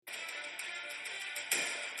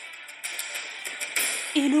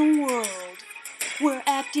In a world where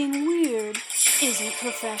acting weird isn't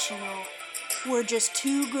professional, we're just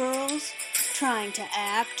two girls trying to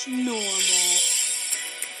act normal.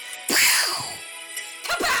 Pow!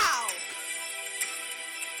 Kapow!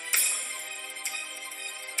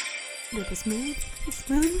 With the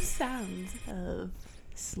smooth sounds of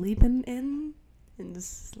sleeping in and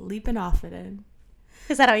sleeping off it in.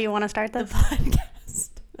 Is that how you want to start The this? podcast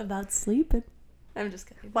about sleeping. I'm just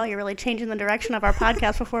kidding. Well, you're really changing the direction of our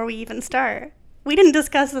podcast before we even start. We didn't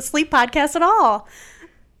discuss the sleep podcast at all.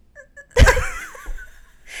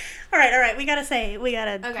 All right. We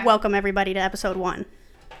gotta welcome everybody to episode 1.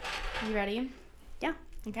 You ready? Yeah.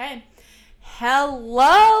 Okay.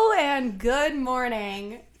 Hello and good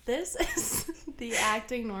morning. This is the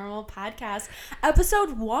Acting Normal podcast,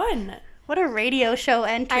 episode 1. What a radio show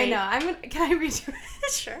entry. I know. Can I read you?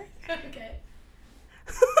 Sure. Okay.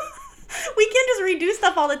 We can just redo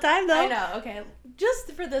stuff all the time, though. I know. Okay.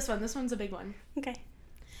 Just for this one. This one's a big one. Okay.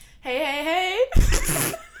 Hey.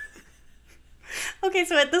 Okay,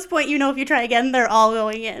 so at this point, you know if you try again, they're all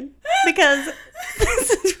going in. Because this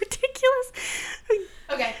is ridiculous.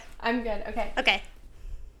 Okay. I'm good. Okay. Okay.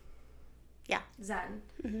 Yeah. Zen.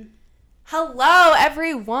 Mm-hmm. Hello,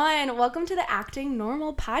 everyone. Welcome to the Acting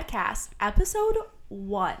Normal podcast, episode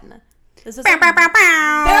 1. This is our very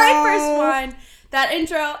first one. That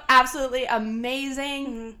intro, absolutely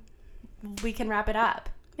amazing. Mm-hmm. We can wrap it up.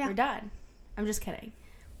 Yeah. We're done. I'm just kidding.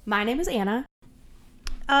 My name is Anna.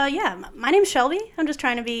 Yeah, my name's Shelby. I'm just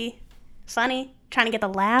trying to be funny, trying to get the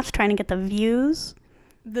laughs, trying to get the views.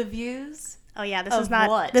 The views. Oh yeah, this Of is not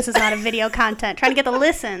what? This is not a video content. Trying to get the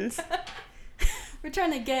listens. We're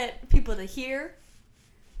trying to get people to hear.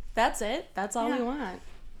 That's it. That's all Yeah. we want.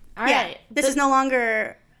 All Yeah, right. this is no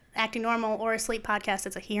longer Acting Normal or a sleep podcast.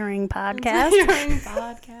 It's a hearing podcast. Hearing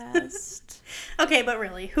podcast. Okay, but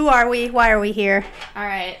really, who are we? Why are we here? All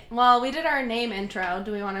right. Well, we did our name intro.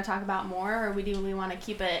 Do we want to talk about more, or do we want to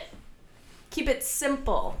keep it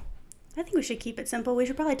simple? I think we should keep it simple. We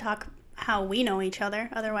should probably talk how we know each other.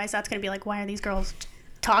 Otherwise, that's going to be like, why are these girls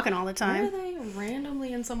talking all the Why are time? they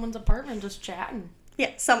randomly in someone's apartment just chatting?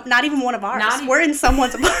 Yeah, not even one of ours. Not even- We're in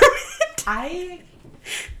someone's apartment. I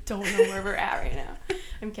don't know where we're at right now.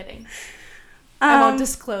 I'm kidding. I won't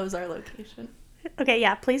disclose our location. Okay,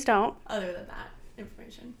 yeah, please don't. Other than that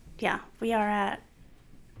information. Yeah, we are at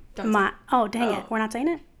Don't my... say- Oh, dang Oh. it. We're not saying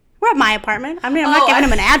it? We're at my apartment. I mean, I'm not Oh, giving I-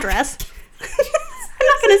 them an address. I'm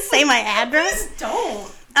not going to say my address. Please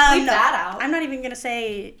don't. No, Leave that out. I'm not even going to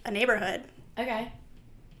say a neighborhood Okay.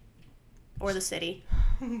 or the city.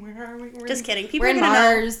 Where are we? Just kidding. We're in gonna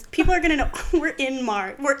Mars. Know. People are going to know. We're in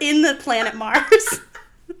Mars. We're in the planet Mars.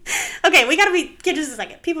 Okay, we got to get just a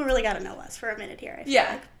second. People really got to know us for a minute here, I feel Yeah.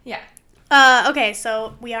 like. Yeah. Okay,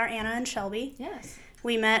 so we are Anna and Shelby. Yes.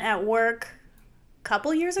 We met at work a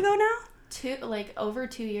couple years ago now. Over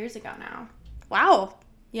 2 years ago now. Wow.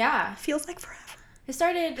 Yeah. Feels like forever. I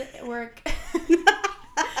started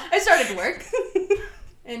work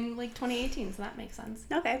in 2018, so that makes sense.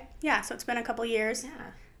 Okay. Yeah, so it's been a couple years.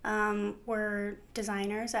 Yeah. We're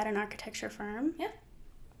designers at an architecture firm.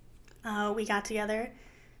 Yeah. We got together,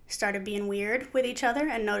 started being weird with each other,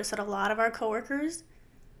 and noticed that a lot of our coworkers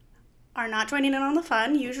are not joining in on the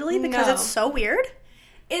fun, usually, because No. it's so weird.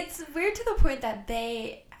 It's weird to the point that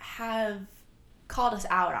they have called us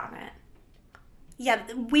out on it. Yeah,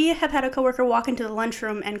 we have had a coworker walk into the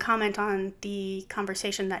lunchroom and comment on the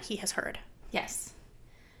conversation that he has heard. Yes.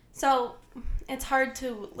 So it's hard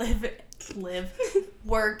to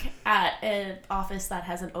work at an office that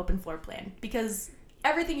has an open floor plan because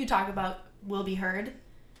everything you talk about will be heard.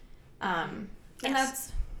 And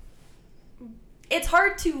it's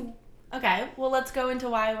hard to, okay, well, let's go into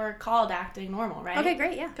why we're called Acting Normal, right? Okay,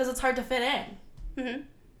 great, yeah. Because it's hard to fit in. Mm-hmm.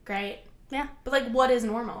 Great. Yeah. But what is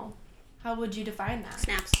normal? How would you define that?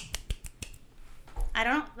 Snaps. I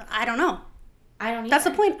don't know. I don't either. That's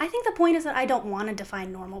the point. I think the point is that I don't want to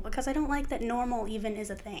define normal because I don't like that normal even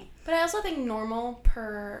is a thing. But I also think normal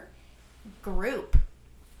per group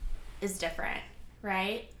is different,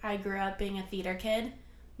 right? I grew up being a theater kid.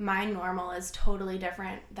 My normal is totally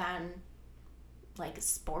different than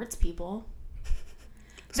sports people.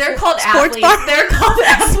 They're called sports athletes. bar? They're called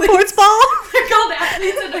athletes. Sports ball? They're called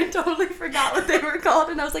athletes, and I totally forgot what they were called,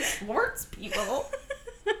 and I was like, sports people.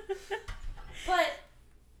 But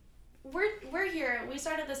we're here. We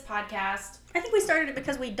started this podcast. I think we started it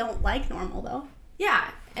because we don't like normal, though. Yeah,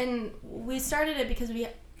 and we started it because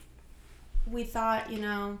we thought,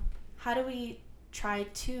 how do we try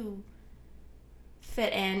to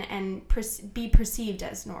fit in and be perceived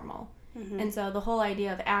as normal? Mm-hmm. And so the whole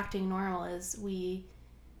idea of acting normal is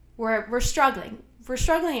we're struggling. we're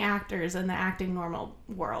struggling actors in the acting normal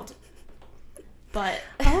world. But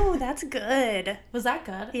Oh, that's good. was that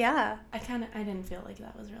good? Yeah. I didn't feel like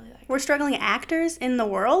that was really that good. We're struggling actors in the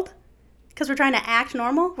world because we're trying to act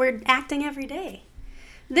normal. We're acting every day.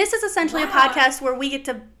 This is essentially a Wow. podcast where we get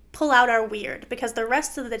to pull out our weird because the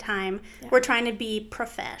rest of the time we're trying to be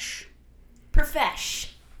profesh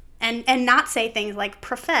and not say things like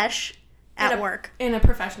profesh at work. In a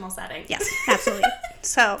professional setting. Yes, absolutely.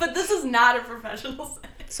 So, But this is not a professional setting.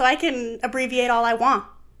 so I can abbreviate all I want.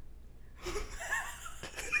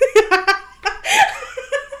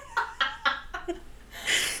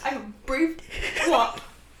 I briefed what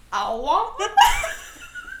I want.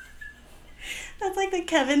 That's like the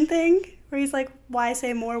Kevin thing where he's like, "Why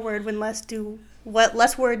say more word when less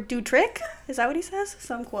word do trick?" Is that what he says?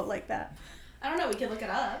 Some quote like that. I don't know. We could look it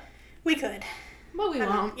up. We could. But we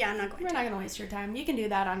won't. Yeah, I'm not going We're to. not going to waste your time. You can do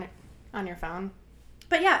that on your phone.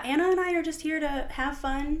 But yeah, Anna and I are just here to have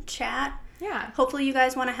fun, chat. Yeah. Hopefully you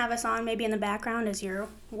guys want to have us on maybe in the background as you're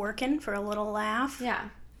working for a little laugh. Yeah.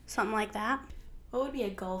 Something like that. What would be a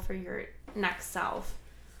goal for your next self?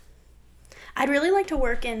 I'd really like to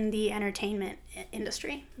work in the entertainment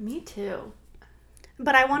industry. Me too.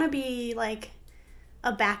 But I want to be like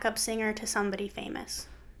a backup singer to somebody famous.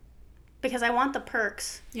 Because I want the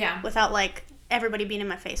perks Yeah. without like everybody being in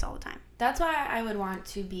my face all the time. That's why I would want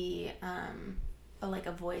to be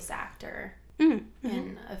a voice actor Mm-hmm.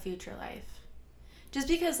 in a future life. Just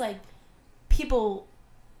because, like, people,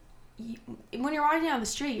 when you're walking down the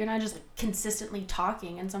street, you're not just like, consistently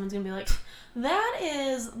talking and someone's going to be like, that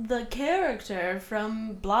is the character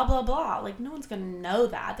from blah, blah, blah. Like, no one's going to know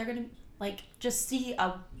that. They're going to, like, just see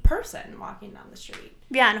a person walking down the street.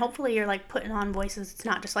 Yeah, and hopefully you're like putting on voices. It's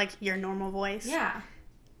not just like your normal voice. Yeah.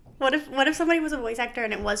 What if somebody was a voice actor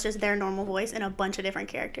and it was just their normal voice in a bunch of different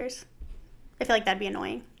characters? I feel like that'd be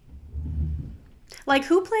annoying. Like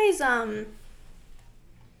who plays I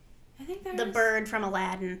think there's... the bird from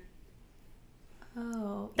Aladdin?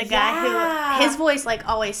 Oh. The guy who his voice like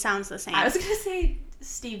always sounds the same. I was going to say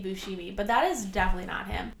Steve Buscemi, but that is definitely not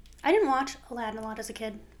him. I didn't watch Aladdin a lot as a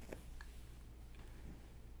kid.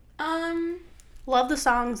 Love the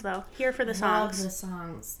songs though. Here for the songs. Love the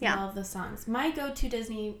songs. Yeah. Love the songs. My go-to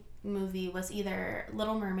Disney movie was either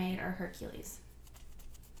Little Mermaid or Hercules.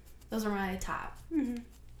 Those were my top. Mm-hmm.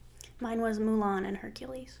 Mine was Mulan and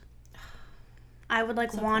Hercules. I would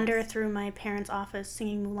like So wander close. through my parents' office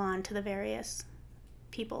singing Mulan to the various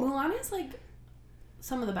people. Mulan is like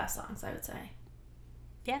some of the best songs, I would say.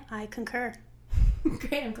 Yeah, I concur.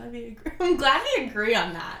 Great, I'm glad we agree. I'm glad we agree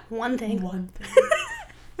on that. One thing. One thing.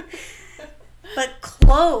 But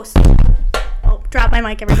close. Oh, drop my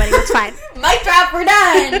mic, everybody. It's fine. Mic drop, we're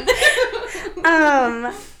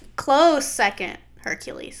done. Close second,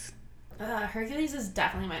 Hercules. Hercules is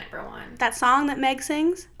definitely my number one. That song that Meg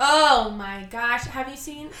sings. Oh my gosh, have you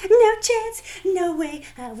seen? No chance, no way,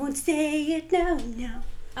 I won't say it, no, no.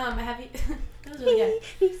 Have you? That was really good.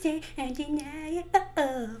 You say and deny it,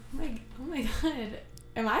 Oh my god,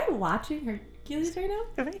 am I watching Hercules right now?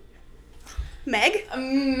 Okay. Meg?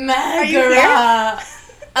 Megara. you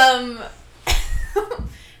here?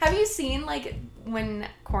 Have you seen like when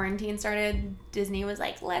quarantine started? Disney was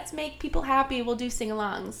like, "Let's make people happy. We'll do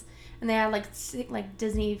sing-alongs," and they had like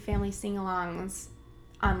Disney family sing-alongs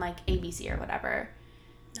on like ABC or whatever.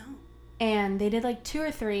 No. And they did like 2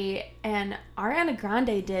 or 3, and Ariana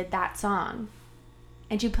Grande did that song,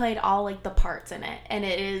 and she played all like the parts in it, and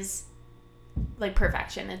it is like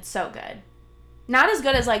perfection. It's so good. Not as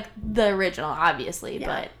good as like the original, obviously, Yeah.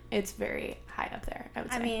 but it's very high up there, I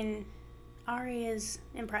would say. I mean, Ari is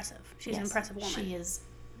impressive. She's an Yes, impressive woman. She is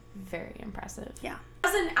very impressive. Yeah.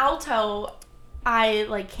 As an alto, I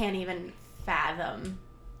like can't even fathom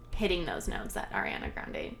hitting those notes that Ariana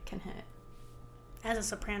Grande can hit. As a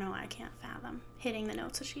soprano, I can't fathom hitting the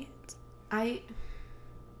notes that she hits.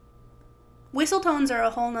 Whistle tones are a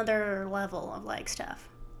whole nother level of like stuff.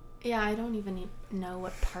 Yeah, I don't even know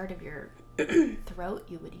what part of your throat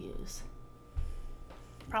you would use.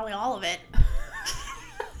 Probably all of it.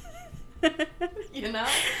 You know?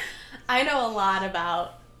 I know a lot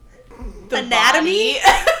about the Anatomy? body.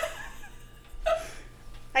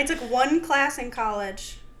 I took one class in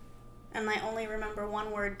college, and I only remember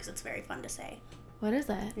one word because it's very fun to say. What is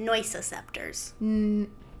it? Nociceptors.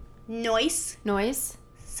 Noise?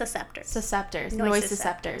 Nociceptors. Susceptors. Noise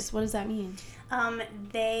Nociceptors. What does that mean?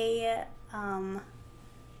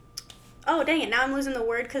 Oh, dang it. Now I'm losing the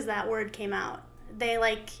word because that word came out. They,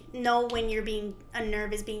 like, know when a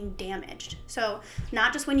nerve is being damaged. So,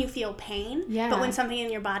 not just when you feel pain, Yeah. but when something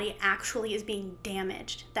in your body actually is being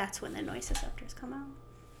damaged. That's when the nociceptors come out.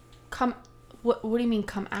 What do you mean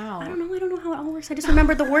come out? I don't know how it all works. I just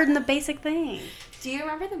remembered the word and the basic thing. Do you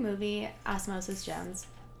remember the movie Osmosis Jones?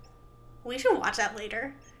 We should watch that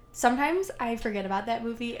later. Sometimes I forget about that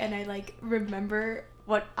movie and I like remember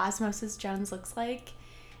what Osmosis Jones looks like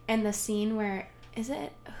and the scene where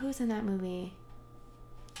who's in that movie?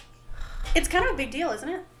 It's kind of a big deal, isn't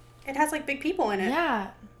it? It has like big people in it.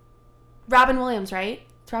 Yeah. Robin Williams, right?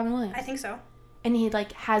 It's Robin Williams. I think so. And he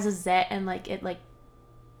like has a zit and like it like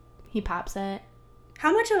he pops it.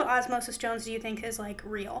 How much of Osmosis Jones do you think is like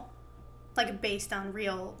real? Like based on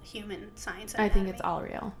real human science and I think anatomy? it's all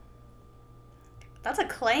real. That's a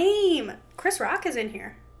claim. Chris Rock is in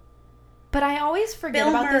here. But I always forget Bill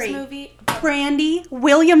about Murray. this movie. Brandy,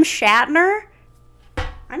 William Shatner.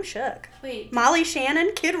 I'm shook. Wait, Molly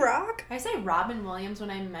Shannon, Kid Rock. did I say Robin Williams when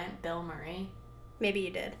I meant Bill Murray? Maybe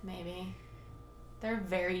you did. Maybe. They're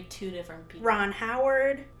very two different people. Ron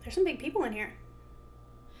Howard. There's some big people in here.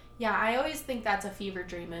 Yeah, I always think that's a fever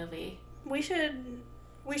dream movie. We should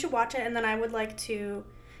watch it, and then I would like to,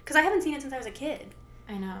 because I haven't seen it since I was a kid.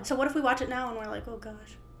 I know. So what if we watch it now and we're like, oh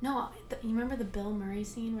gosh. No, you remember the Bill Murray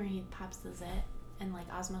scene where he pops the zit and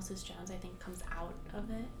like Osmosis Jones, I think, comes out of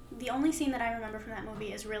it? The only scene that I remember from that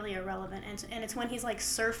movie is really irrelevant, and it's when he's like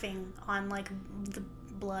surfing on like the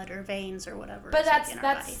blood or veins or whatever. But is, like, in our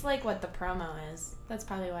body. that's like what the promo is. That's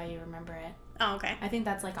probably why you remember it. Oh, okay. I think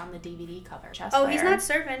that's like on the DVD cover. Chess Oh, he's player. not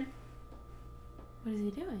surfing. What is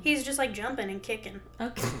he doing? He's just like jumping and kicking.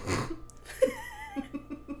 Okay.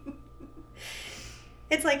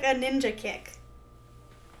 It's like a ninja kick.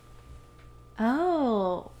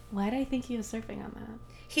 Oh, why did I think he was surfing on that?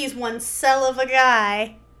 He's one cell of a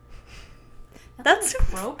guy. That's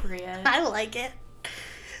appropriate. I like it.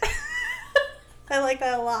 I like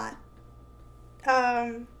that a lot.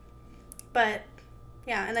 But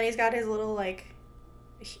yeah, and then he's got his little like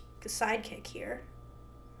sidekick here.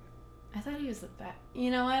 I thought he was the best.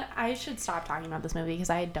 You know what? I should stop talking about this movie because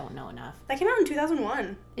I don't know enough. That came out in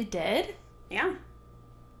 2001. It did? Yeah.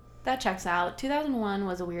 That checks out. 2001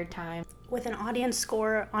 was a weird time. With an audience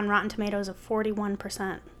score on Rotten Tomatoes of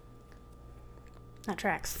 41%. That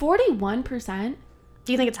tracks. 41%?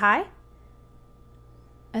 Do you think it's high?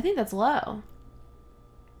 I think that's low.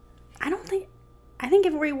 I think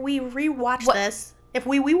if we rewatch this, if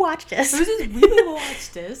we watch this, We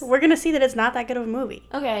watch this. we're going to see that it's not that good of a movie.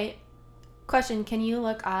 Okay. Question, can you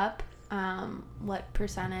look up what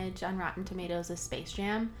percentage on Rotten Tomatoes is Space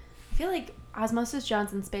Jam? I feel like Osmosis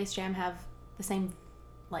Jones and Space Jam have the same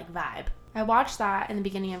like vibe. I watched that in the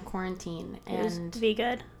beginning of quarantine and Be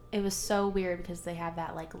good. it was so weird because they have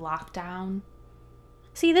that like lockdown.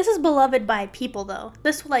 See, this is beloved by people though.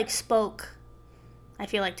 This like spoke, I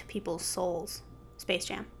feel like, to people's souls. Space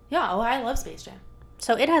Jam. Yeah, oh, I love Space Jam.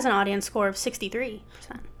 So it has an audience score of 63%.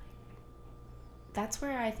 That's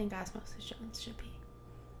where I think Osmosis Jones should be.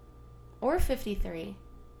 Or 53.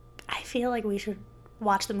 I feel like we should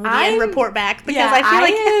watch the movie I'm- and report back because Yeah, I feel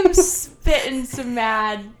like I am spitting some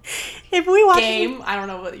mad if we watch game. I don't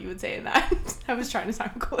know what you would say in that. I was trying to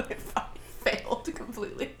sound cool and it failed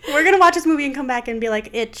completely. we're gonna watch this movie and come back and be like,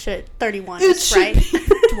 it should 31, It should right?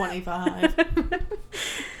 be 25.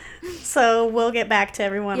 So we'll get back to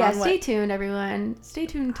everyone Yeah, on stay what tuned, everyone. Stay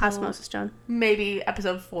tuned till Osmosis Jones. maybe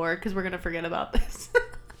episode 4 because we're going to forget about this.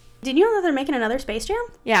 Did you know that they're making another Space Jam?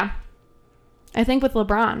 Yeah. I think with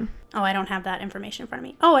LeBron. Oh, I don't have that information in front of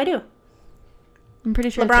me. Oh, I do. I'm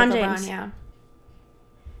pretty sure LeBron it's with James. LeBron, yeah.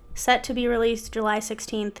 Set to be released July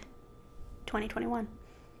 16th, 2021.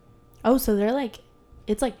 Oh, so they're like,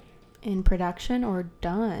 it's like in production or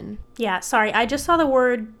done. Yeah, sorry. I just saw the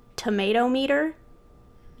word tomato meter,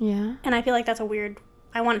 Yeah. and I feel like that's a weird...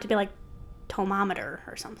 I want it to be like tomometer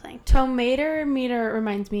or something. Tomato meter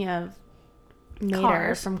reminds me of Mater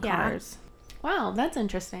Cars, from yeah. Cars. Wow, that's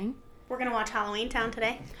interesting. We're going to watch Halloween Town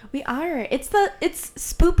today. We are. It's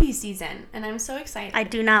spoopy season, and I'm so excited. I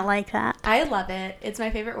do not like that. I love it. It's my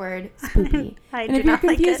favorite word, spooky. I and do if you're not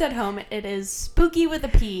like confused it. at home, it is spooky with a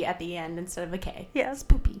P at the end instead of a K. Yeah.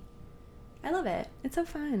 Spoopy. I love it. It's so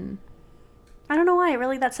fun. I don't know why.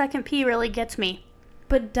 Really, that second P really gets me.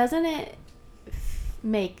 But doesn't it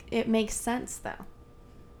makes sense though?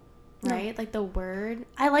 No. Right? Like the word.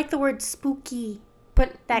 I like the word spooky.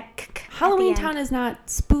 But That k- at the Halloween end. Town is not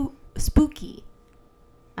spooky.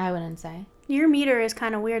 I wouldn't say. Your meter is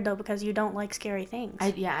kind of weird though because you don't like scary things.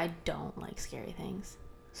 I don't like scary things.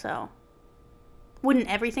 So, wouldn't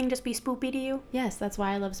everything just be spoopy to you? Yes, that's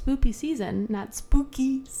why I love spoopy season, not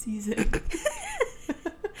spooky season.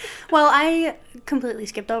 Well, I completely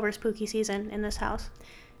skipped over spooky season in this house.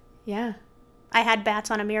 Yeah. I had bats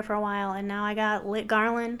on a mirror for a while, and now I got lit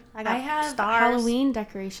garland. I have stars. Halloween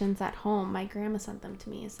decorations at home. My grandma sent them to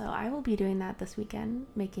me, so I will be doing that this weekend,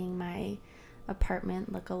 making my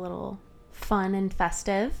apartment look a little fun and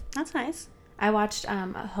festive. That's nice. I watched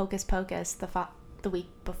Hocus Pocus the week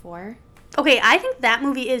before. Okay, I think that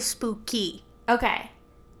movie is spooky. Okay.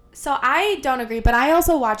 So I don't agree, but I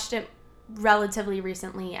also watched it relatively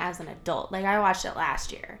recently as an adult. Like, I watched it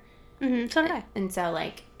last year. Mm-hmm, so did I. And so,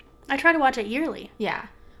 like... I try to watch it yearly. Yeah.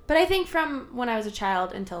 But I think from when I was a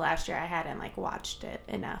child until last year, I hadn't, like, watched it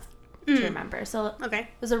enough to remember. So okay.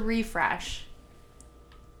 It was a refresh.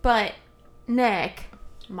 But Nick,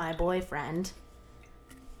 my boyfriend...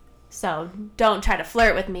 So, don't try to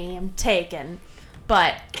flirt with me. I'm taken.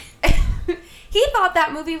 But he thought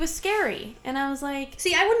that movie was scary. And I was like...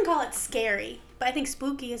 See, I wouldn't call it scary, but I think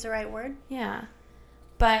spooky is the right word. Yeah.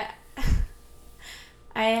 But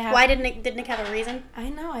Why did Nick have a reason? I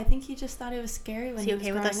know. I think he just thought it was scary when he was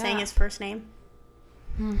okay with growing us saying up. his first name?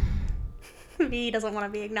 Maybe he doesn't want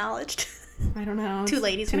to be acknowledged. I don't know. Too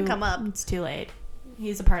late. He's going to come up. It's too late.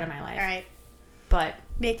 He's a part of my life. All right. But...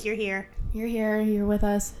 Nick, you're here. You're here. You're with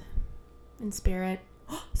us. In spirit.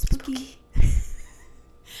 Spooky.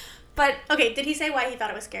 But... Okay, did he say why he thought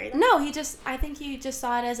it was scary, though? No, I think he just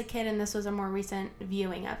saw it as a kid, and this was a more recent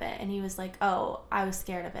viewing of it. And he was like, oh, I was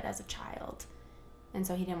scared of it as a child. And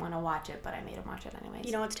so he didn't want to watch it, but I made him watch it anyways.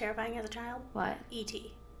 You know what's terrifying as a child? What?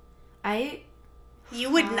 E.T. You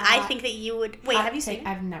wouldn't. I think that you would... Wait, have you seen it?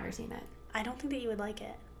 I've never seen it. I don't think that you would like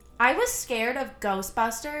it. I was scared of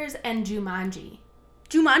Ghostbusters and Jumanji.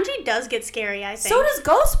 Jumanji does get scary, I think. So does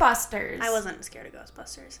Ghostbusters. I wasn't scared of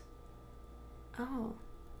Ghostbusters. Oh.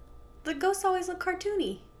 The ghosts always look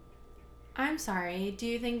cartoony. I'm sorry. Do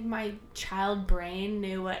you think my child brain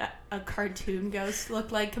knew what a cartoon ghost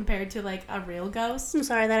looked like compared to, like, a real ghost? I'm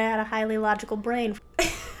sorry that I had a highly logical brain.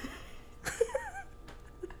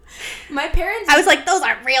 My parents... I was like, those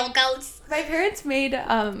aren't real ghosts. My parents made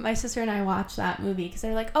my sister and I watch that movie because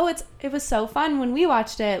they're like, oh, it was so fun when we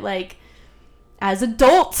watched it, like, as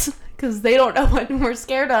adults, because they don't know what we're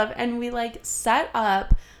scared of. And we, like, set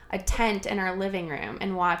up a tent in our living room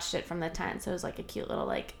and watched it from the tent. So it was, like, a cute little,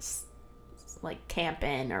 like camp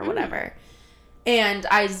in or whatever. And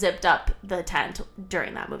I zipped up the tent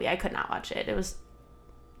during that movie. I could not watch it. It was...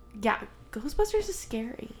 Yeah, Ghostbusters is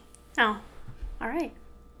scary. Oh, all right.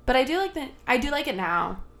 But I do like it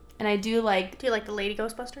now. And I do like... Do you like the Lady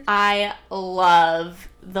Ghostbusters? I love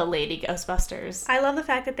the Lady Ghostbusters. I love the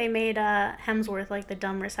fact that they made Hemsworth like the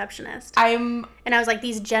dumb receptionist. And I was like,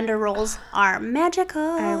 these gender roles are magical.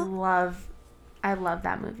 I love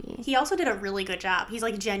that movie. He also did a really good job. He's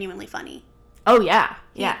like genuinely funny. Oh, yeah.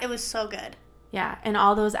 Yeah. It was so good. Yeah. And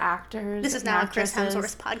all those actors. This is now a Chris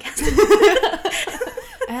Hemsworth podcast.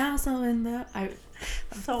 And also in the...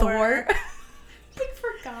 Thor. I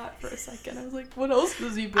forgot for a second. I was like, what else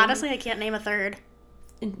does he been? Honestly, I can't name a third.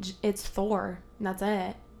 It's Thor. And that's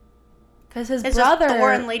it. Because his It's brother... just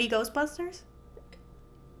Thor and Lady Ghostbusters?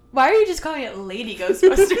 Why are you just calling it Lady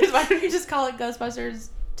Ghostbusters? Why don't you just call it Ghostbusters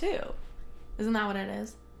 2? Isn't that what it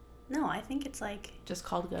is? No, I think it's like... Just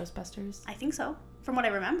called Ghostbusters? I think so. From what I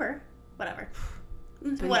remember. Whatever.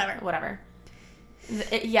 But Whatever. Yeah, whatever.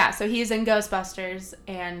 Yeah, so he's in Ghostbusters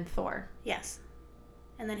and Thor. Yes.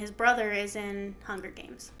 And then his brother is in Hunger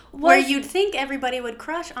Games. Where you'd think everybody would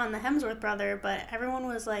crush on the Hemsworth brother, but everyone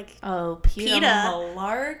was like... Oh, Peeta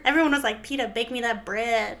Mellark? Everyone was like, Peeta, bake me that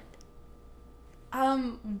bread.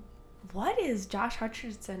 What is Josh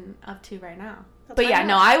Hutcherson up to right now? But yeah,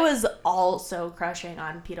 no, I was also crushing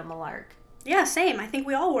on Peeta Mellark. Yeah, same. I think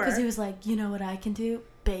we all were. Because he was like, you know what I can do?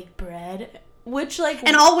 Bake bread. Which, like...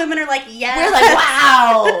 And all women are like, yes. We're like,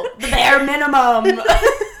 wow, the bare minimum.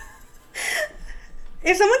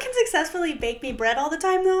 If someone can successfully bake me bread all the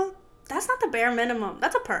time, though, that's not the bare minimum.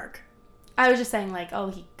 That's a perk. I was just saying, like, oh,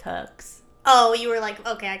 he cooks. Oh, you were like,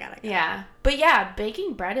 okay, I got it. Yeah. But yeah,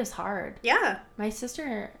 baking bread is hard. Yeah. My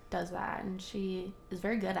sister does that, and she is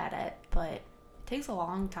very good at it, but it takes a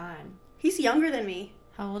long time. He's younger than me.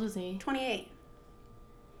 How old is he? 28.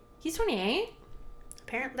 He's 28?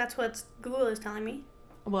 Apparently, that's what Google is telling me.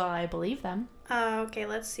 Well, I believe them. Okay,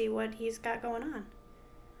 let's see what he's got going on.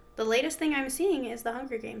 The latest thing I'm seeing is the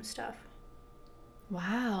Hunger Games stuff.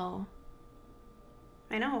 Wow.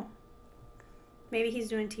 I know. Maybe he's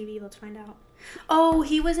doing TV. Let's find out. Oh,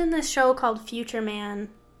 he was in this show called Future Man.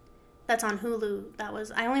 That's on Hulu.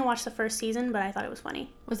 I only watched the first season, but I thought it was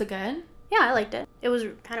funny. Was it good? Yeah, I liked it. It was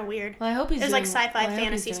kind of weird. Well, I hope he's It was doing, like sci-fi I hope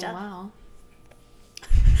fantasy he's doing stuff. Well.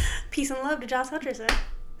 Peace and love to Josh Hutcherson.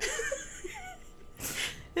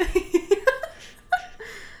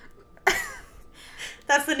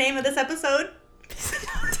 That's the name of this episode.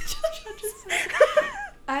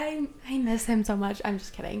 miss him so much. I'm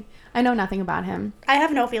just kidding. I know nothing about him. I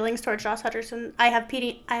have no feelings towards Josh Hutcherson. I have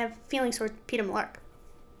feelings towards Peter Millark.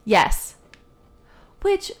 Yes.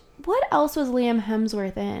 Which, what else was Liam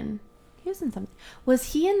Hemsworth in? He was in something.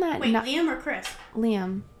 Was he in that? Wait, Liam or Chris?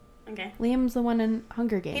 Liam. Okay. Liam's the one in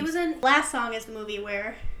Hunger Games. He was in Last Song is the movie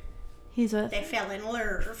where he's with. they fell in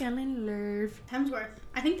love. Hemsworth.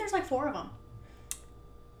 I think there's like 4 of them.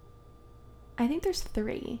 I think there's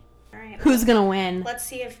 3. All right. Who's gonna win? Let's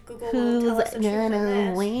see if Google will tell us the truth on gonna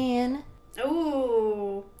this. win?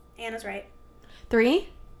 Ooh, Anna's right. 3?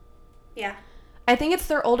 Yeah. I think it's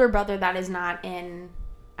their older brother that is not in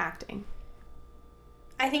acting.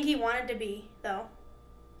 I think he wanted to be, though.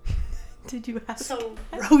 Did you ask? So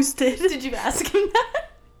roasted. Did you ask him that?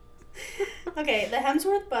 Okay, the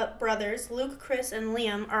Hemsworth brothers, Luke, Chris, and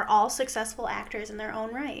Liam, are all successful actors in their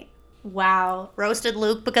own right. Wow. Roasted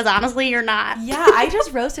Luke, because honestly, you're not. Yeah, I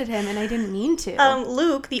just roasted him, and I didn't mean to.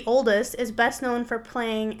 Luke, the oldest, is best known for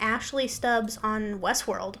playing Ashley Stubbs on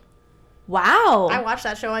Westworld. Wow. I watched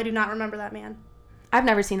that show. I do not remember that man. I've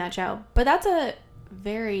never seen that show, but that's a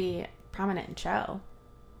very prominent show.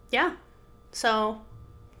 Yeah. So.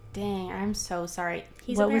 Dang, I'm so sorry.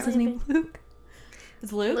 He's what was his apparently name? Luke?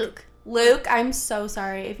 Is Luke? Luke. Luke, I'm so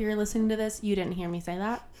sorry. If you're listening to this, you didn't hear me say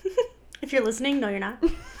that. If you're listening, no, you're not.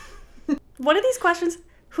 What are these questions?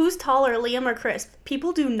 Who's taller, Liam or Chris?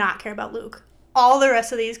 People do not care about Luke. All the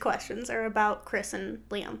rest of these questions are about Chris and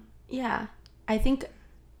Liam. Yeah. I think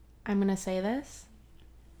I'm going to say this.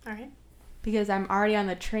 All right. Because I'm already on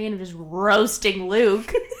the train of just roasting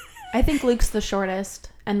Luke. I think Luke's the shortest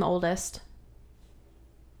and the oldest.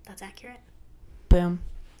 That's accurate. Boom.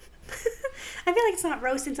 I feel like it's not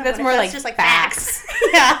roasting someone. That's more like just like facts.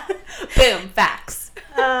 Yeah. Boom. Facts.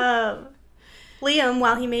 Liam,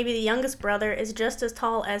 while he may be the youngest brother, is just as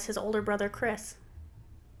tall as his older brother Chris.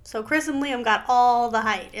 So Chris and Liam got all the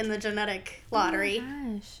height in the genetic lottery. Oh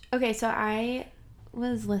my gosh. Okay, so I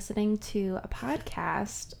was listening to a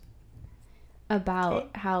podcast about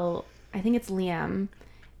how, I think it's Liam,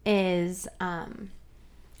 is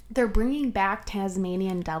they're bringing back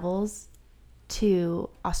Tasmanian devils to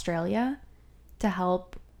Australia to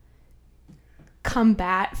help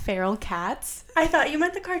combat feral cats. I thought you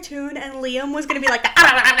meant the cartoon and Liam was going to be like, and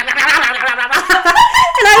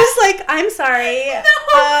I was like, I'm sorry. No,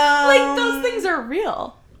 like those things are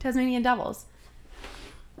real. Tasmanian devils.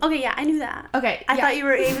 Okay, yeah, I knew that. Okay, I thought it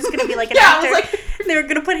was going to be like an Yeah, I actor. was like- They were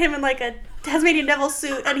going to put him in like a Tasmanian devil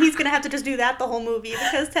suit and he's going to have to just do that the whole movie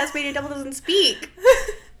because Tasmanian devil doesn't speak.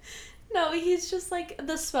 No, he's just like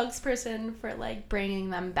the spokesperson for like bringing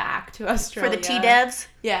them back to Australia. For the T-Devs?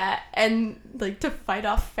 Yeah, and like to fight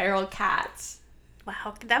off feral cats.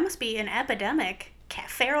 Wow, that must be an epidemic.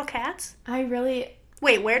 Feral cats? I really...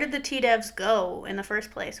 Wait, where did the T-Devs go in the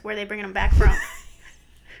first place? Where are they bringing them back from?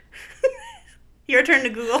 Your turn to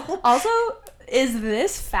Google. Also, is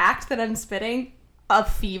this fact that I'm spitting a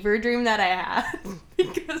fever dream that I had?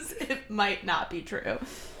 Because it might not be true.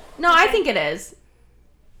 No, okay. I think it is.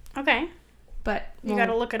 Okay. But you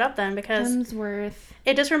gotta look it up then because Hemsworth.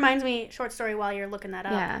 It just reminds me, short story while you're looking that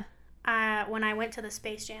up. Yeah. When I went to the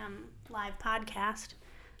Space Jam live podcast,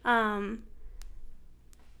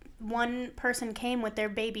 one person came with their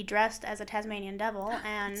baby dressed as a Tasmanian devil,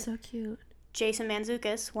 and That's so cute. Jason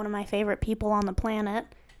Mantzoukas, one of my favorite people on the planet,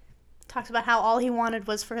 talks about how all he wanted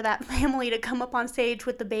was for that family to come up on stage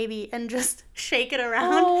with the baby and just shake it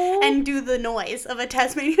around and do the noise of a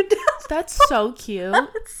Tasmanian devil. That's so cute.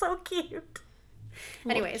 It's so cute.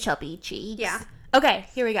 Anyways. Chubby cheeks. Yeah. Okay,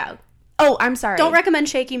 here we go. Oh, I'm sorry. Don't recommend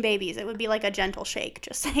shaking babies. It would be like a gentle shake,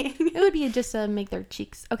 just saying. It would be just to make their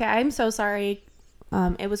cheeks. Okay, I'm so sorry.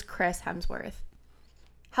 It was Chris Hemsworth.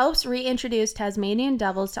 Helps reintroduce Tasmanian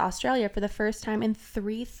devils to Australia for the first time in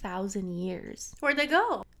 3,000 years. Where'd they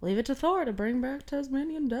go? Leave it to Thor to bring back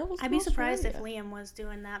Tasmanian devils. I'd be surprised if Liam was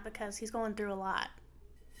doing that because he's going through a lot.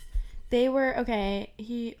 They were, okay,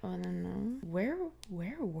 I don't know. Where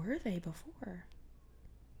were they before?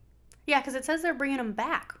 Yeah, because it says they're bringing them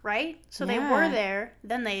back, right? So they were there,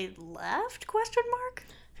 then they left, question mark?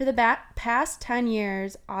 For the past 10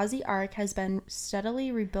 years, Aussie Ark has been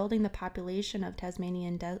steadily rebuilding the population of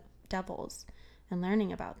Tasmanian devils and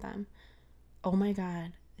learning about them. Oh my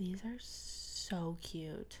god, these are so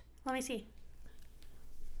cute. Let me see.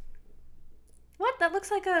 What? That looks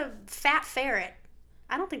like a fat ferret.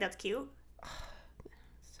 I don't think that's cute.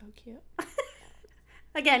 So cute.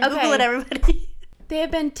 Again, Google it, everybody. They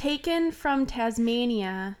have been taken from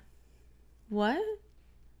Tasmania. What?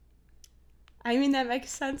 I mean, that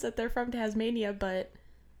makes sense that they're from Tasmania, but...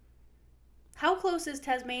 How close is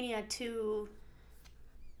Tasmania to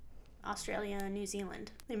Australia and New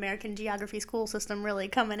Zealand. The American Geography school system really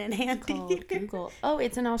coming in handy. Called Google. Oh,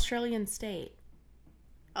 it's an Australian state.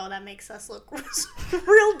 Oh, that makes us look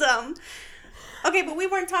real dumb. Okay, but we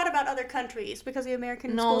weren't taught about other countries because the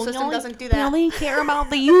American school system doesn't do that. We only care about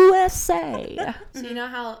the USA. So you know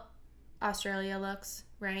how Australia looks,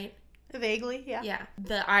 right? Vaguely, yeah. Yeah.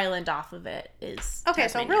 The island off of it is Okay,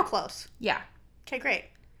 Tasmania. so real close. Yeah. Okay, great.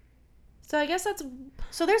 So I guess that's...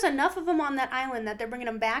 So there's enough of them on that island that they're bringing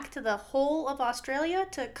them back to the whole of Australia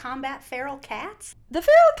to combat feral cats? The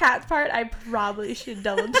feral cats part, I probably should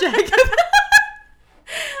double check.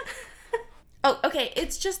 Oh, okay.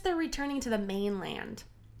 It's just they're returning to the mainland.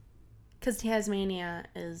 Because Tasmania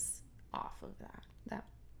is off of that.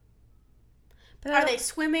 But Are they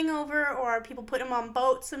swimming over, or are people putting them on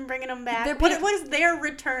boats and bringing them back? They're What is their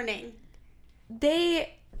returning?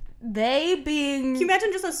 They being... Can you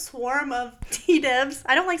imagine just a swarm of T-Debs?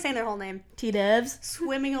 I don't like saying their whole name. T-Debs.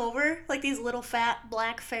 Swimming over, like these little fat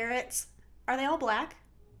black ferrets. Are they all black?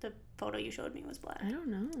 The photo you showed me was black. I don't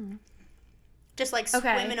know. Just like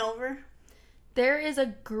Okay. swimming over? There is a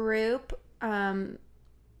group,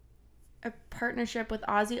 a partnership with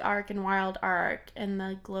Aussie Ark and Wild Ark and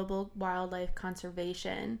the Global Wildlife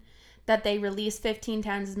Conservation that they released 15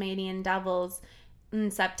 Tasmanian devils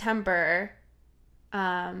in September.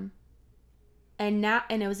 And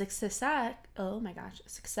it was a success. Oh my gosh, a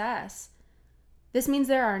success. This means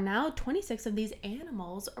there are now 26 of these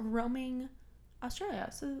animals roaming Australia.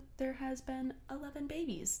 So there has been 11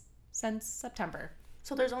 babies since September.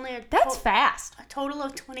 So there's only That's fast. a total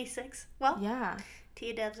of 26. Well, Yeah.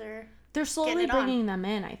 T-Debs are... They're slowly Getting it on. bringing them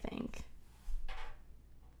in, I think.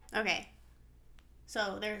 Okay.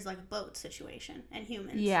 So there's like a boat situation and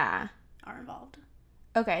humans Yeah. are involved.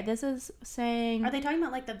 Okay, this is saying... Are they talking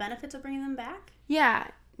about like the benefits of bringing them back? Yeah.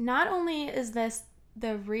 Not only is this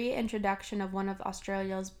the reintroduction of one of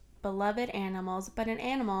Australia's beloved animals, but an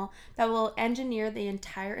animal that will engineer the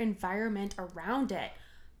entire environment around it.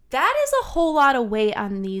 That is a whole lot of weight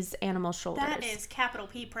on these animal shoulders. That is capital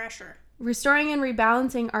P pressure. Restoring and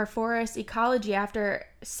rebalancing our forest ecology after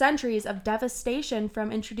centuries of devastation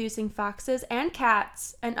from introducing foxes and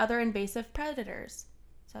cats and other invasive predators.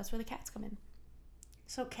 So that's where the cats come in.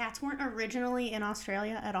 So cats weren't originally in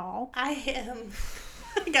Australia at all? I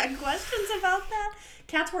got questions about that.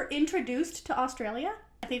 Cats were introduced to Australia?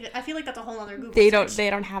 I feel like that's a whole other Google search. They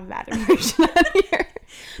don't have that information on here.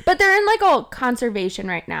 But they're in like a conservation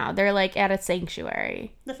right now. They're like at a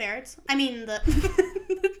sanctuary. The ferrets? I mean the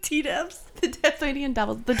T-Debs. The Tasmanian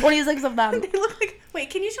devils. The 26 of them. They look like... Wait,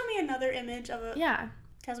 can you show me another image of a Yeah.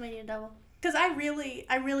 Tasmanian devil? Because I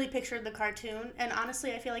really pictured the cartoon, and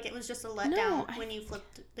honestly, I feel like it was just a letdown when you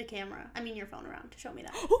flipped the camera. I mean, your phone around to show me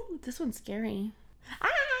that. Oh, this one's scary.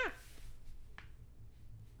 Ah!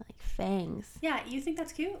 Like fangs. Yeah, you think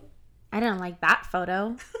that's cute? I don't like that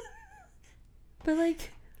photo. But like,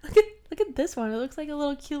 look at this one. It looks like a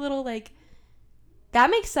little cute little like. That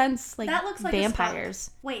makes sense. Like That looks like vampires.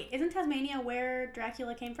 A wait, isn't Tasmania where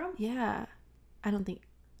Dracula came from? Yeah, I don't think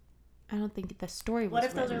the story was. What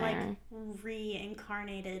if those are written there. like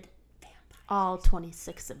reincarnated vampires? All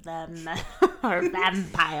 26 of them are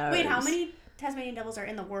vampires. Wait, how many Tasmanian devils are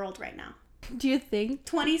in the world right now? Do you think?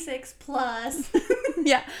 26 plus.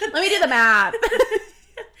 Yeah, let me do the math.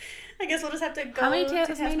 I guess we'll just have to go. How many to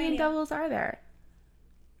Tasmanian devils are there?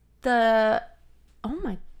 Oh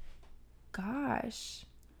my gosh.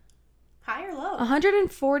 High or low?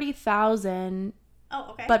 140,000, Oh,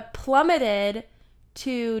 okay. but plummeted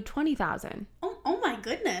to 20,000. Oh my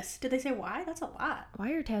goodness. Did they say why? That's a lot.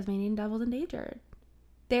 Why are Tasmanian devils endangered?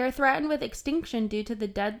 They are threatened with extinction due to the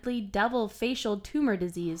deadly devil facial tumor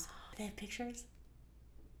disease. They have pictures?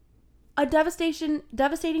 A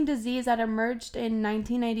devastating disease that emerged in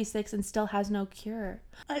 1996 and still has no cure.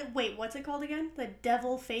 Wait, what's it called again? The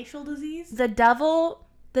devil facial disease? The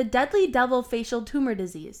deadly devil facial tumor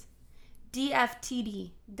disease.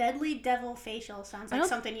 DFTD. Deadly devil facial sounds I like don't-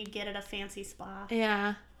 something you'd get at a fancy spa.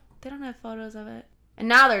 Yeah. They don't have photos of it. And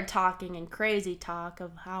now they're talking and crazy talk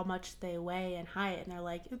of how much they weigh and height. And they're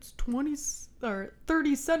like, it's 20 or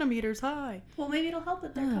 30 centimeters high. Well, maybe it'll help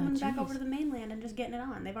that they're Oh, coming back jeez. over to the mainland and just getting it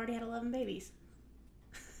on. They've already had 11 babies.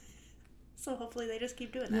 So hopefully they just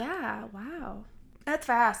keep doing that. Yeah, wow. That's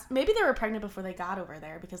fast. Maybe they were pregnant before they got over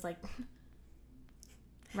there because, like,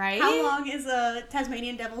 right? How long is a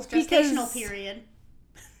Tasmanian devil's Because- gestational period?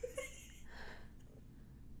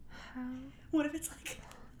 How? What if it's like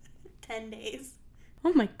 10 days?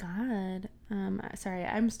 Oh my god. Sorry,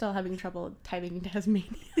 I'm still having trouble typing in Tasmania.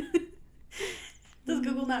 Does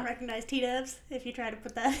Google not recognize T-Debs if you try to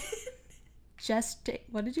put that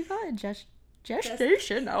What did you call it?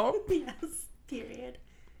 Gestational. in? Yes, period.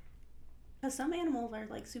 Because some animals are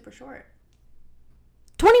like super short.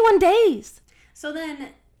 21 days. So then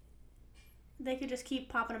they could just keep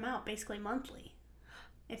popping them out basically monthly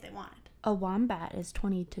if they wanted. A wombat is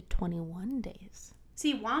 20 to 21 days.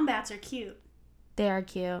 See, wombats are cute. They are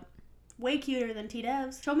cute. Way cuter than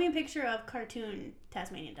T-Devs. Show me a picture of cartoon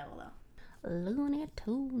Tasmanian Devil, though. Looney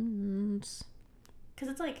Tunes. Because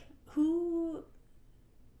it's like, who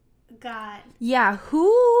got Yeah,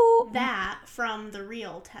 who... that from the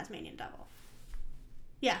real Tasmanian Devil?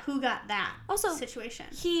 Yeah, who got that Also, situation?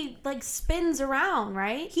 he, like, spins around,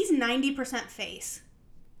 right? He's 90% face.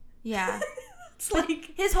 Yeah. It's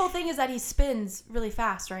like... His whole thing is that he spins really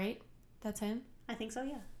fast, right? That's him? I think so,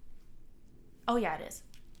 yeah. Oh, yeah, it is.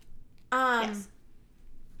 Yes.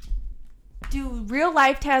 Do real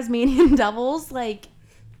life Tasmanian devils, like...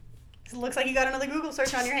 It looks like you got another Google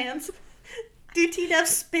search on your hands. Do T-Devs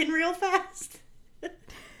spin real fast?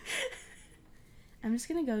 I'm just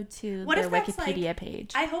gonna go to What their if that's, Wikipedia like-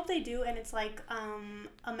 page. I hope they do, and it's like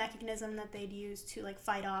a mechanism that they'd use to like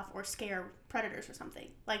fight off or scare predators or something.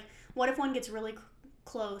 Like, what if one gets really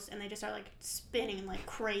close and they just start like spinning like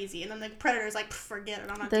crazy, and then the predator's like, forget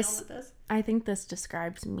it, I'm not dealing with this. I think this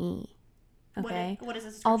describes me. Okay. What is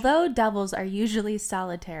this? Although devils are usually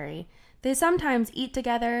solitary, they sometimes eat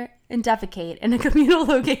together and defecate in a communal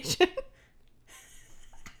location.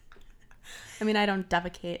 I mean, I don't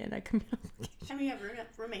defecate in a communal location. I mean, you have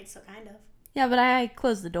roommates, so kind of. Yeah, but I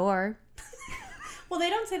close the door. Well, they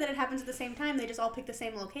don't say that it happens at the same time. They just all pick the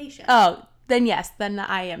same location. Oh, then yes, then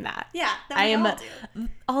I am that. Yeah, then I we am all do.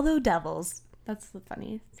 Although devils. That's the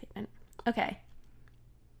funny statement. Okay.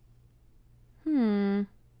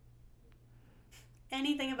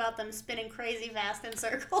 Anything about them spinning crazy fast in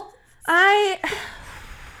circles? I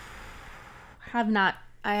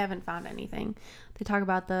haven't found anything. They talk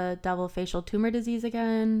about the devil facial tumor disease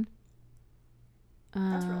again.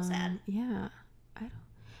 That's real sad. Yeah.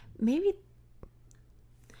 Maybe,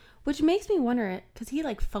 which makes me wonder it, because he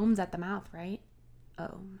like foams at the mouth, right?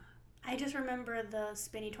 Oh. I just remember the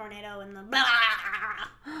spinny tornado and the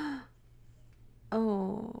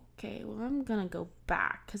Oh, okay. Well, I'm gonna go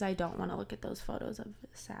back because I don't want to look at those photos of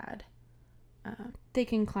sad. They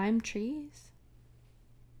can climb trees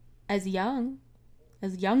as young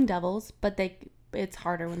devils, but it's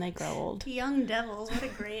harder when they grow old. Young Devils, what a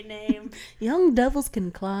great name. Young devils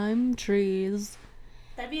can climb trees.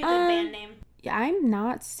 That'd be a good band name. Yeah, I'm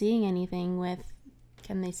not seeing anything with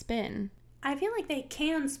can they spin. I feel like they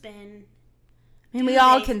can spin. I mean, Do we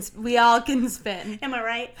all they? can spin. Am I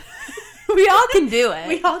right? We all can do it.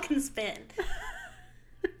 We all can spin.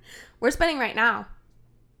 We're spinning right now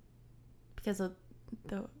because of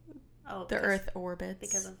the Because, Earth orbits.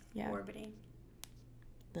 Because of orbiting.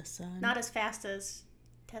 The sun. Not as fast as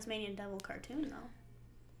Tasmanian Devil cartoon, though.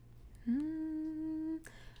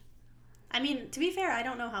 I mean, to be fair, I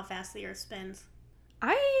don't know how fast the Earth spins.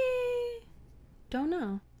 I don't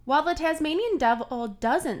know. While the Tasmanian Devil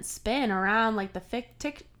doesn't spin around like the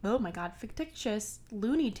fictitious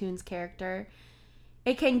Looney Tunes character,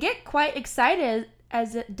 it can get quite excited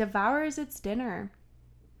as it devours its dinner.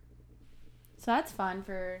 So that's fun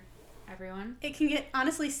for everyone. It can get,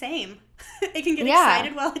 honestly, same. It can get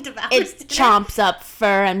excited while it devours It dinner. chomps up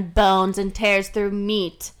fur and bones and tears through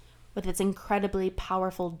meat with its incredibly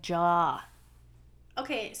powerful jaw.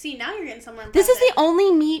 Okay, see, now you're getting somewhere This impressive. is the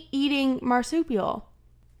only meat-eating marsupial.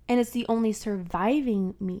 And it's the only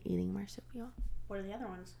surviving meat-eating marsupial. What are the other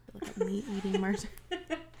ones? Look at meat-eating marsupial.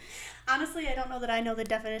 Honestly, I don't know that I know the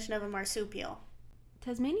definition of a marsupial.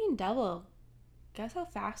 Tasmanian devil. Guess how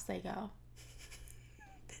fast they go.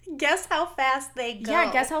 Guess how fast they go.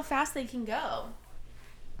 Yeah, guess how fast they can go.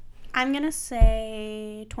 I'm going to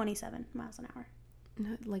say 27 miles an hour.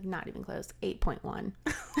 Like, not even close. 8.1.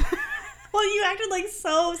 Well, you acted like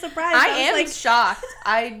so surprised. I was am like, shocked.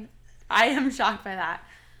 I am shocked by that.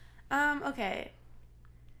 Okay.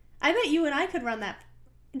 I bet you and I could run that.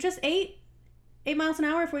 Just 8 miles an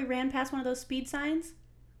hour if we ran past one of those speed signs.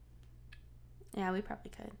 Yeah, we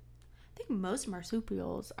probably could. I think most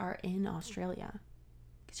marsupials are in Australia.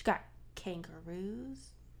 Because you got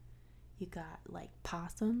kangaroos. You got, like,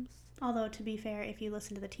 possums. Although, to be fair, if you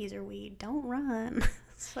listen to the teaser, we don't run.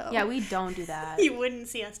 So Yeah, we don't do that. you wouldn't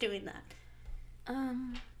see us doing that.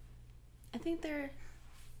 I think they're...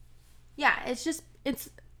 Yeah, it's just... It's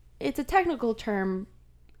a technical term.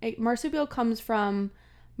 Marsupial comes from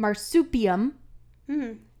marsupium,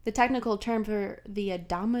 the technical term for the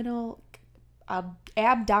abdominal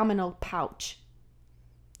pouch.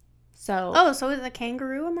 So... Oh, so is a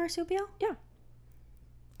kangaroo a marsupial? Yeah.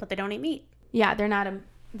 But they don't eat meat. Yeah, they're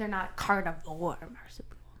not carnivore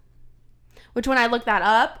marsupial. Which when I looked that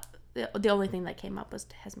up, the only thing that came up was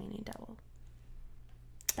Tasmanian devil.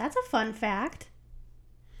 That's a fun fact.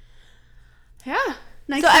 Yeah.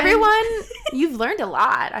 Next So time- everyone, you've learned a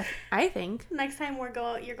lot, I think. Next time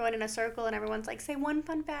you're going in a circle and everyone's like, say one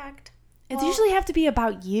fun fact. It usually have to be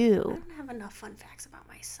about you. I don't have enough fun facts about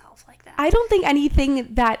myself like that. I don't think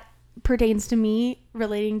anything that pertains to me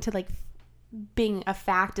relating to like being a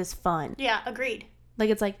fact is fun. Yeah, agreed. Like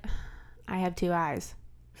it's like, I have 2 eyes.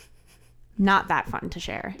 Not that fun to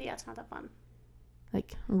share. Yeah, it's not that fun.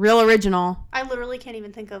 Like real original. I literally can't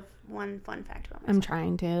even think of one fun fact about myself. I'm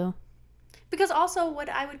trying to. Because also what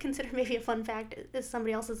I would consider maybe a fun fact is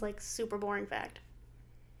somebody else's like super boring fact.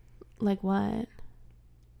 Like what?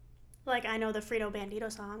 Like I know the Frito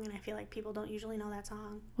Bandito song and I feel like people don't usually know that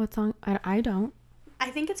song. What song? I don't. I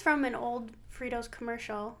think it's from an old Fritos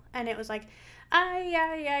commercial and it was like,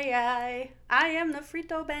 I am the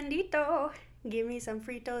Frito Bandito. Give me some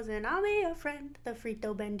Fritos and I'll be your friend. The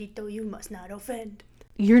Frito Bandito you must not offend.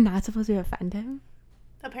 You're not supposed to offend him?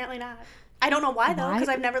 Apparently not. I don't know why though, Why? because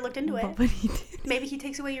I've never looked into it. What would he do? Maybe he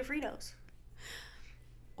takes away your Fritos.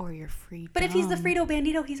 Or you're free. But if he's the Frito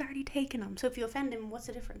Bandito, he's already taken them. So if you offend him, what's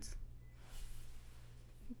the difference?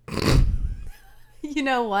 You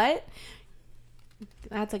know what?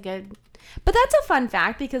 That's a good... But that's a fun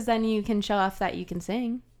fact because then you can show off that you can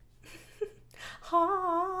sing.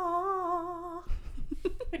 Ha!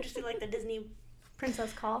 I just do like the Disney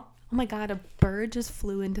princess call. Oh my god, a bird just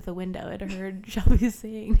flew into the window and heard Shelby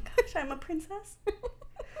sing. Gosh, I'm a princess.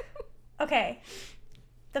 Okay.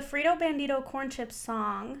 The Frito Bandito corn chips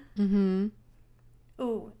song. Mm-hmm.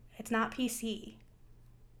 Ooh, it's not PC.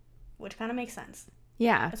 Which kind of makes sense.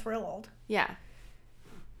 Yeah. It's real old. Yeah.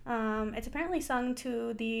 It's apparently sung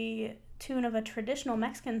to the tune of a traditional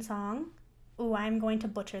Mexican song. Ooh, I'm going to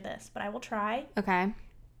butcher this, but I will try. Okay.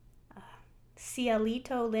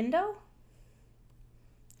 Cielito Lindo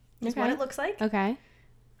is what it looks like. Okay.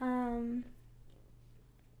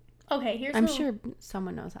 Okay, here's I'm sure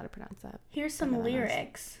someone knows how to pronounce that. Here's some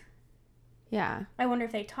lyrics. Yeah. I wonder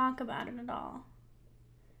if they talk about it at all.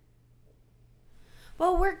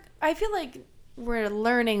 Well, I feel like we're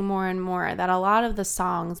learning more and more that a lot of the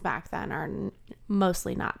songs back then are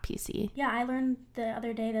mostly not PC. Yeah, I learned the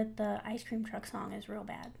other day that the ice cream truck song is real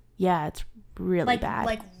bad. Yeah, it's really bad.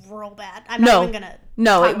 Like real bad. I'm not even gonna.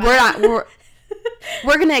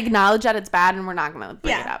 We're gonna acknowledge that it's bad, and we're not gonna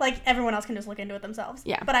bring it up. Like everyone else can just look into it themselves.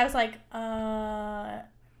 Yeah. But I was like,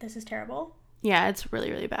 this is terrible. Yeah, it's really,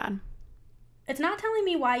 really bad. It's not telling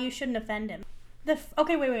me why you shouldn't offend him.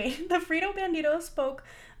 Okay, wait. The Frito Bandito spoke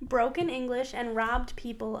broken English and robbed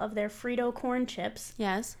people of their Frito corn chips.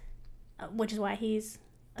 Yes. Which is why he's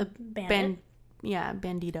a bandit.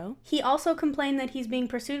 Bandito. He also complained that he's being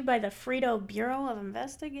pursued by the Frito Bureau of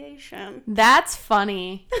Investigation. That's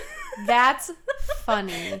funny. That's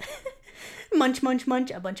funny. Munch, munch, munch,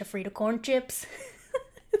 a bunch of Frito corn chips.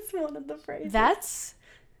 It's one of the phrases.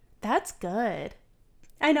 That's good.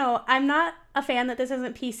 I know. I'm not a fan that this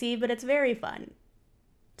isn't PC, but it's very fun.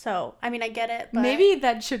 So, I mean, I get it, but... Maybe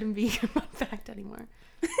that shouldn't be your fun fact anymore.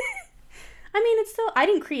 I mean, it's still... I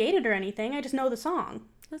didn't create it or anything. I just know the song.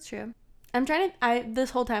 That's true.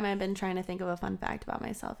 This whole time I've been trying to think of a fun fact about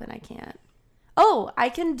myself, and I can't. Oh, I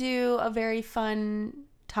can do a very fun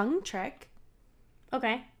tongue trick.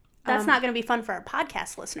 Okay. That's not going to be fun for our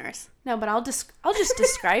podcast listeners. No, but I'll just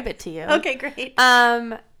describe it to you. Okay, great.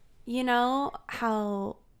 You know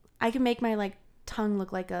how I can make my tongue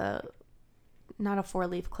look like not a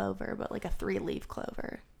 4-leaf clover, but like a 3-leaf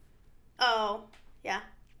clover. Oh, yeah.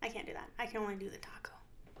 I can't do that. I can only do the taco.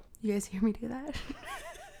 You guys hear me do that?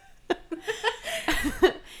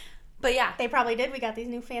 But yeah, they probably did. We got these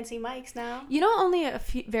new fancy mics now. You know, only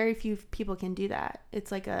very few people can do that.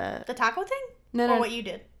 It's like the taco thing? No. Or what you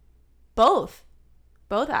did? Both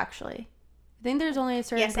actually. I think there's only a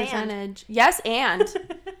certain percentage. Yes, and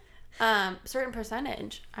certain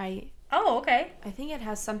percentage. Oh, okay. I think it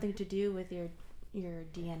has something to do with your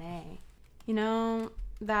DNA. You know,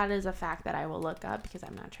 that is a fact that I will look up because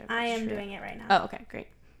I'm not sure if I am true. doing it right now. Oh, okay, great.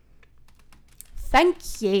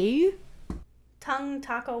 Thank you. Tongue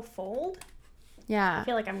taco fold? Yeah. I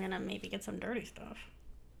feel like I'm going to maybe get some dirty stuff.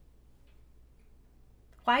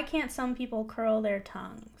 Why can't some people curl their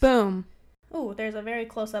tongues? Boom. Ooh, there's a very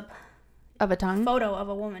close-up of a tongue photo of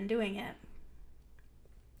a woman doing it.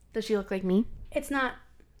 Does she look like me? It's not.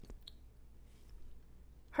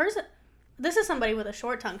 Hers. This is somebody with a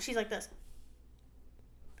short tongue. She's like this.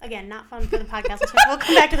 Again, not fun for the podcast listeners. We'll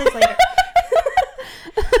come back to this later.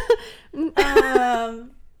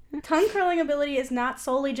 Tongue curling ability is not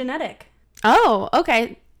solely genetic. Oh,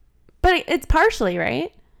 okay. But it's partially,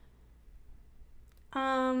 right?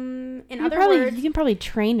 In You other words, can probably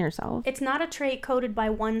train yourself. it's not a trait coded by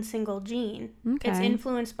one single gene. Okay. It's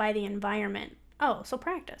influenced by the environment. Oh, so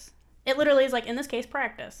practice. It literally is like, in this case,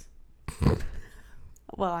 practice.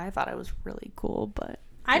 Well, I thought it was really cool, but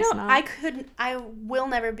I will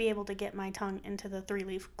never be able to get my tongue into the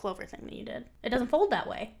 3-leaf clover thing that you did. It doesn't fold that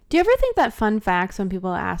way. Do you ever think that fun facts, when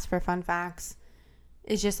people ask for fun facts,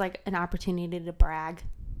 is just like an opportunity to brag?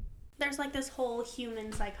 There's like this whole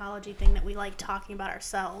human psychology thing that we like talking about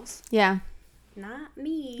ourselves. Yeah. Not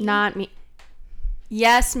me. Not me.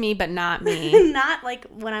 Yes, me, but not me. Not like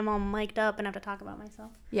when I'm all mic'd up and have to talk about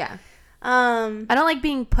myself. Yeah. I I don't like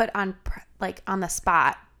being put on on the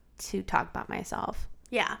spot to talk about myself.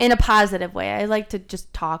 Yeah. In a positive way. I like to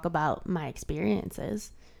just talk about my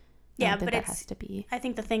experiences. Yeah, but it has to be. I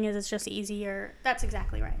think the thing is, it's just easier. That's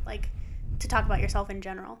exactly right. Like, to talk about yourself in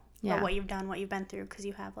general. Yeah. About what you've done, what you've been through, because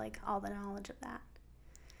you have like all the knowledge of that.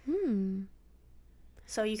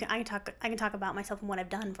 So I can talk about myself and what I've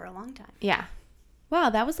done for a long time. Yeah. Wow,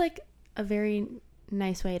 that was like a very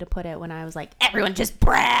nice way to put it when I was like, everyone just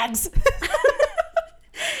brags.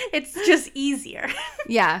 It's just easier.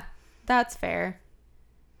 Yeah, that's fair.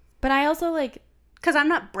 But I also like... Because I'm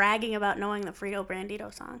not bragging about knowing the Frito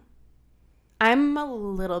Brandito song. I'm a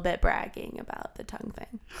little bit bragging about the tongue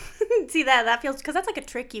thing. See, that feels... Because that's like a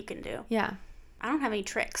trick you can do. Yeah. I don't have any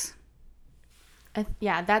tricks.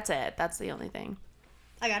 Yeah, that's it. That's the only thing.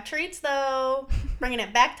 I got treats, though. Bringing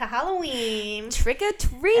it back to Halloween. Trick or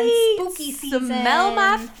treat. And spooky season. Smell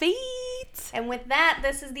my feet. And with that,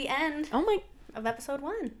 this is the end of episode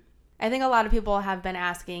 1. I think a lot of people have been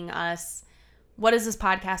asking us, what is this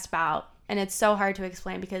podcast about? And it's so hard to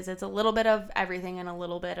explain because it's a little bit of everything and a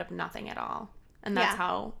little bit of nothing at all. And that's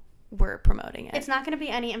how we're promoting it. It's not going to be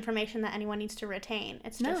any information that anyone needs to retain.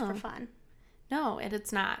 It's just for fun. No,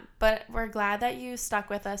 it's not. But we're glad that you stuck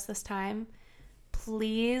with us this time.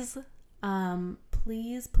 Please,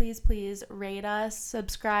 please rate us,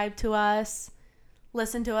 subscribe to us,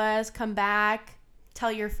 listen to us, come back,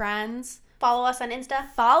 tell your friends. Follow us on Insta.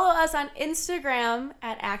 Follow us on Instagram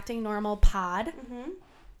at actingnormalpod.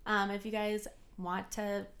 If you guys want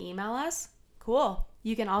to email us, cool.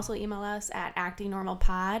 You can also email us at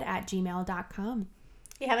actingnormalpod@gmail.com.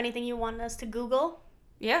 You have anything you want us to Google?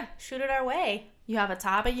 Yeah. Shoot it our way. You have a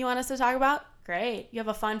topic you want us to talk about? Great. You have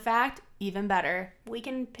a fun fact? Even better. We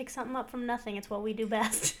can pick something up from nothing. It's what we do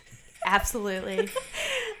best. Absolutely.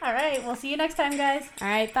 All right. We'll see you next time, guys. All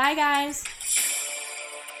right. Bye, guys.